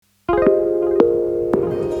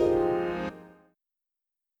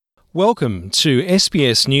Welcome to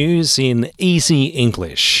SBS News in Easy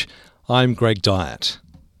English. I'm Greg Dyett.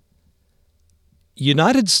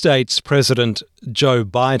 United States President Joe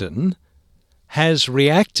Biden has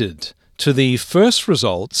reacted to the first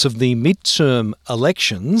results of the midterm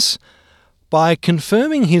elections by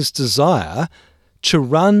confirming his desire to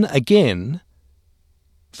run again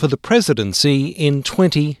for the presidency in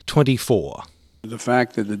 2024. The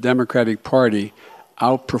fact that the Democratic Party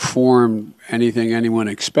outperformed anything anyone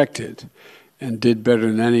expected and did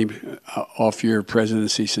better than any off-year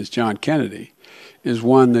presidency since John Kennedy is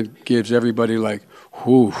one that gives everybody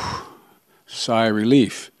whew, sigh of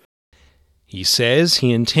relief. He says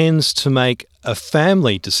he intends to make a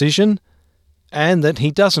family decision and that he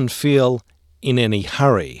doesn't feel in any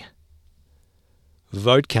hurry.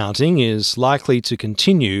 Vote counting is likely to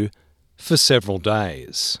continue for several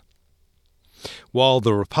days. While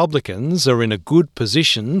the Republicans are in a good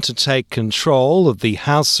position to take control of the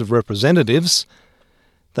House of Representatives,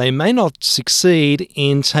 they may not succeed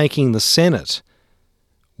in taking the Senate,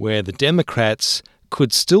 where the Democrats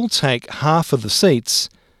could still take half of the seats,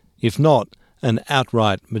 if not an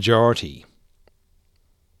outright majority.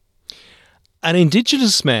 An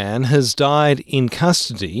Indigenous man has died in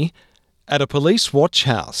custody at a police watch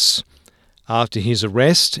house after his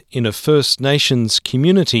arrest in a First Nations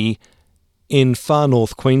community in far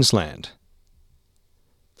north Queensland.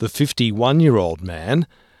 The 51-year-old man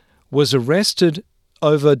was arrested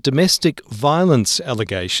over domestic violence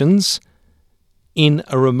allegations in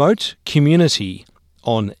a remote community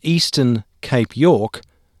on eastern Cape York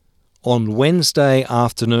on Wednesday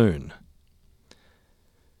afternoon.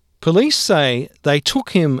 Police say they took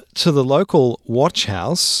him to the local watch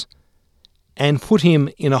house and put him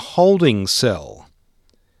in a holding cell,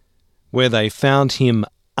 where they found him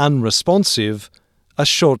unresponsive a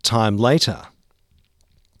short time later.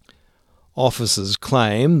 Officers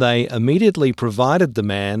claim they immediately provided the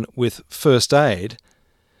man with first aid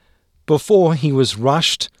before he was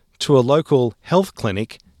rushed to a local health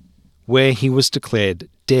clinic where he was declared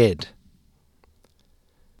dead.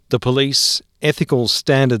 The Police Ethical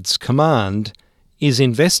Standards Command is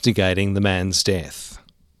investigating the man's death.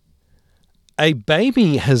 A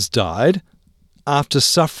baby has died after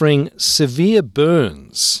suffering severe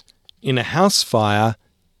burns in a house fire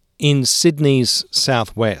in Sydney's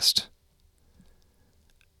southwest.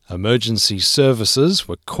 Emergency services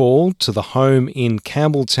were called to the home in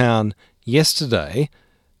Campbelltown yesterday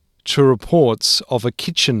to reports of a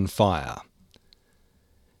kitchen fire.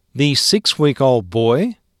 The 6-week-old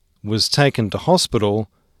boy was taken to hospital,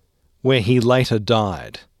 where he later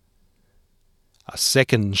died. A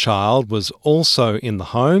second child was also in the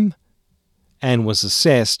home and was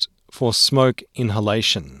assessed for smoke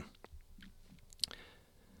inhalation.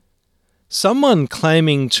 Someone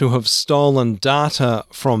claiming to have stolen data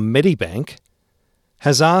from Medibank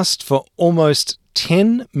has asked for almost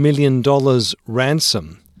 $10 million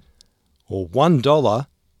ransom, or $1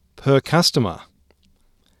 per customer.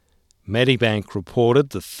 Medibank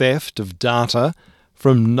reported the theft of data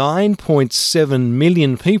from 9.7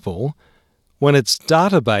 million people when its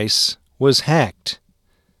database was hacked.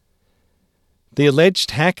 The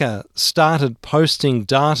alleged hacker started posting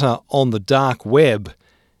data on the dark web,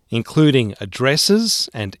 including addresses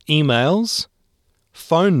and emails,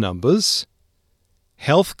 phone numbers,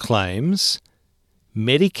 health claims,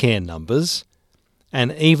 Medicare numbers,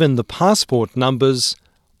 and even the passport numbers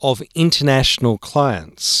of international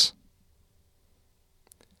clients.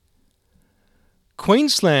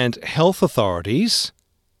 Queensland health authorities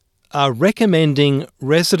are recommending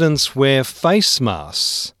residents wear face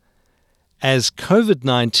masks as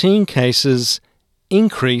COVID-19 cases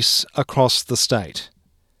increase across the state.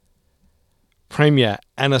 Premier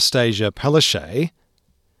Anastasia Palaszczuk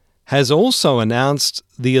has also announced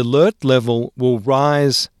the alert level will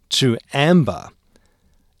rise to amber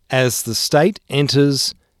as the state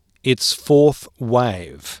enters its fourth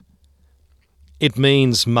wave. It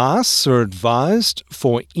means masks are advised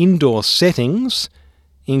for indoor settings,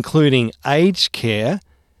 including aged care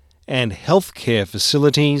and healthcare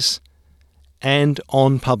facilities, and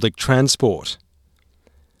on public transport.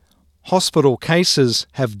 Hospital cases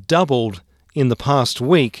have doubled in the past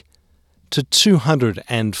week to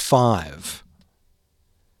 205.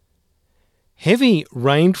 Heavy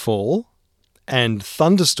rainfall and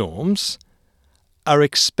thunderstorms are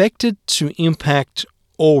expected to impact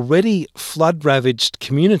already flood-ravaged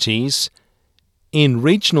communities in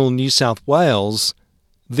regional New South Wales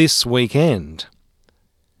this weekend.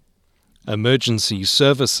 Emergency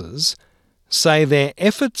services say their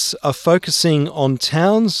efforts are focusing on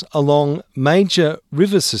towns along major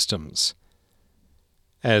river systems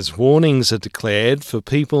as warnings are declared for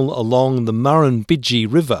people along the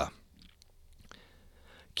Murrumbidgee River.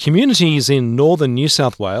 Communities in northern New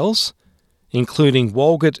South Wales, including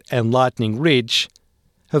Walgett and Lightning Ridge,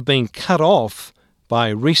 have been cut off by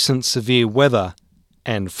recent severe weather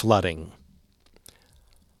and flooding.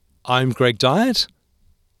 I'm Greg Dyett,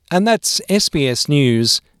 and that's SBS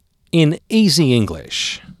News in Easy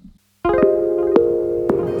English.